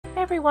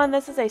Hey everyone,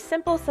 this is a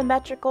simple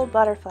symmetrical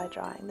butterfly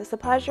drawing. The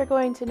supplies you're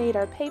going to need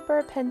are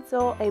paper,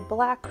 pencil, a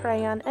black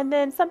crayon, and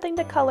then something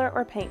to color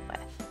or paint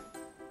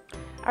with.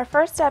 Our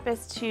first step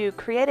is to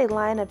create a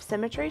line of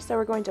symmetry, so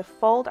we're going to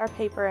fold our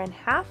paper in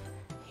half,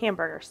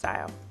 hamburger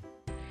style.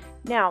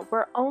 Now,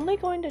 we're only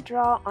going to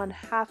draw on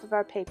half of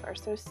our paper,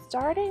 so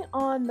starting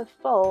on the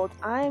fold,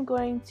 I'm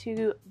going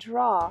to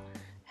draw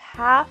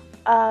half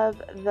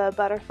of the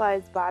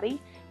butterfly's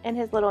body and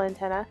his little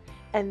antenna,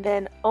 and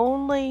then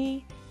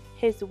only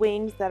his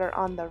wings that are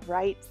on the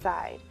right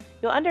side.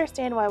 You'll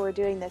understand why we're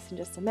doing this in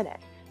just a minute.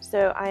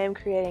 So I am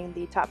creating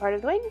the top part of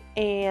the wing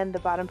and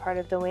the bottom part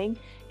of the wing,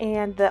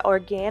 and the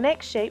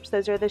organic shapes,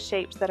 those are the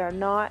shapes that are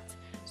not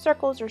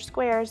circles or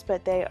squares,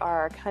 but they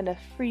are kind of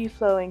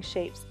free-flowing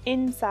shapes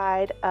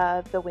inside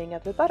of the wing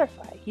of the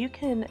butterfly. You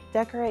can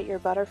decorate your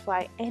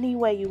butterfly any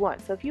way you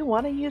want, so if you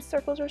want to use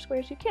circles or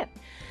squares, you can.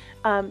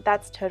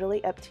 That's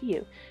totally up to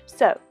you.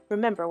 So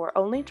remember, we're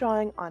only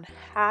drawing on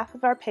half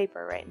of our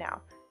paper right now.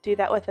 Do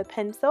that with a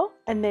pencil,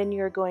 and then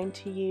you're going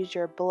to use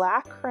your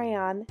black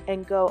crayon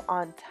and go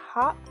on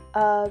top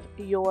of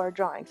your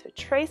drawing. So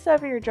trace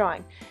over your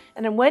drawing.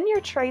 And then when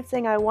you're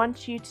tracing, I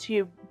want you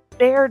to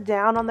bear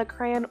down on the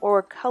crayon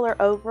or color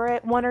over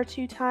it 1 or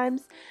 2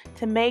 times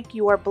to make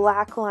your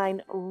black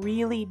line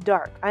really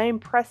dark. I am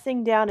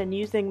pressing down and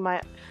using my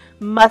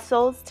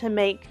muscles to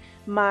make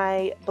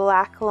my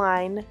black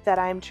line that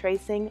I'm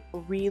tracing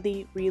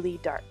really, really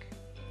dark.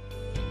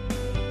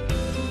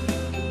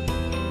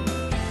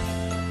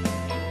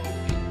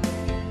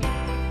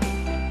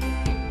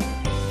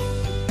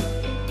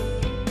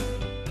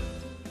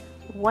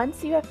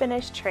 Once you have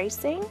finished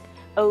tracing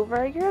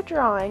over your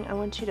drawing, I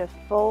want you to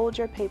fold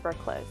your paper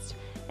closed.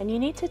 And you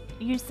need to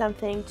use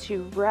something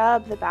to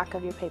rub the back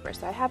of your paper.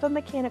 So I have a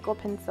mechanical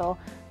pencil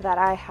that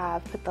I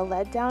have put the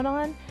lead down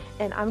on,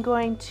 and I'm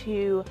going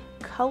to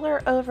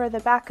color over the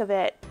back of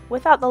it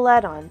without the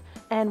lead on.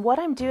 And what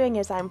I'm doing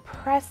is I'm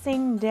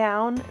pressing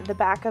down the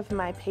back of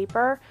my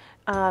paper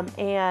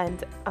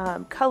and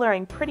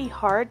coloring pretty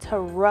hard to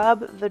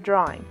rub the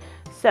drawing.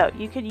 So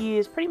you could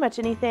use pretty much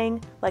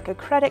anything like a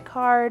credit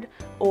card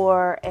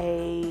or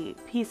a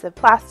piece of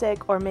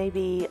plastic or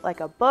maybe like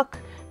a book,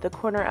 the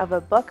corner of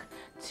a book,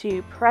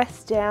 to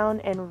press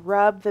down and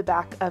rub the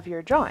back of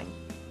your drawing.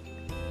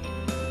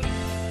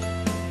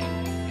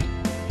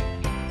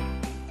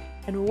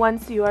 And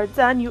once you are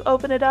done, you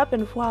open it up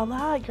and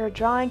voila, your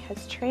drawing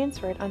has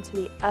transferred onto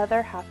the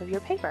other half of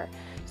your paper.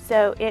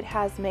 So it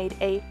has made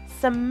a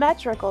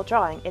symmetrical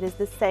drawing. It is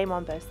the same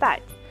on both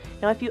sides.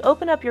 Now if you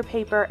open up your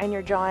paper and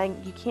your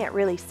drawing, you can't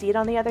really see it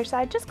on the other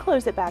side, just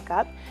close it back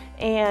up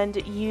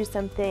and use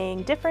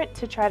something different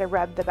to try to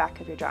rub the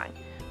back of your drawing.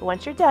 But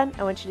once you're done,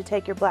 I want you to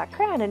take your black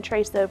crayon and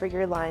trace over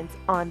your lines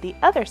on the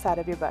other side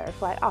of your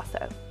butterfly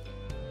also.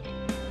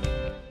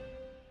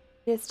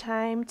 It's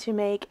time to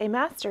make a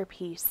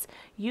masterpiece.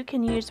 You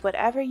can use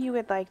whatever you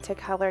would like to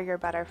color your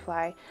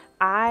butterfly.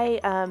 I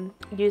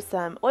use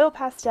some oil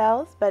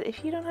pastels, but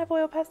if you don't have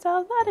oil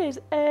pastels, that is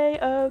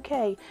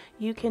a-okay.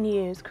 You can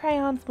use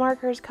crayons,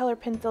 markers, color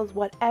pencils,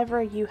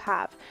 whatever you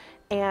have.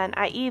 And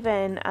I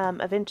even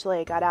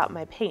eventually got out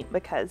my paint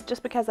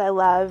because I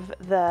love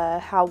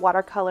how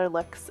watercolor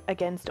looks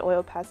against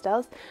oil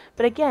pastels.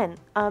 But again,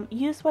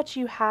 use what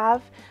you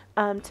have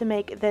to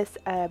make this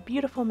a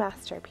beautiful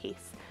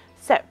masterpiece.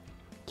 So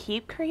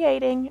keep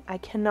creating. I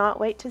cannot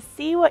wait to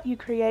see what you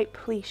create.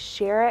 Please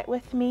share it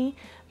with me.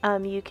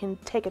 You can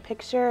take a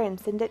picture and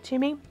send it to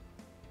me,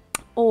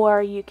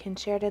 or you can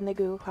share it in the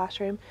Google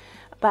Classroom.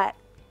 But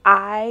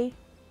I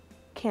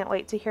can't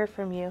wait to hear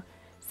from you.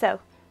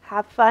 So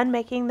have fun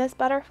making this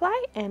butterfly,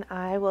 and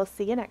I will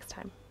see you next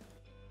time.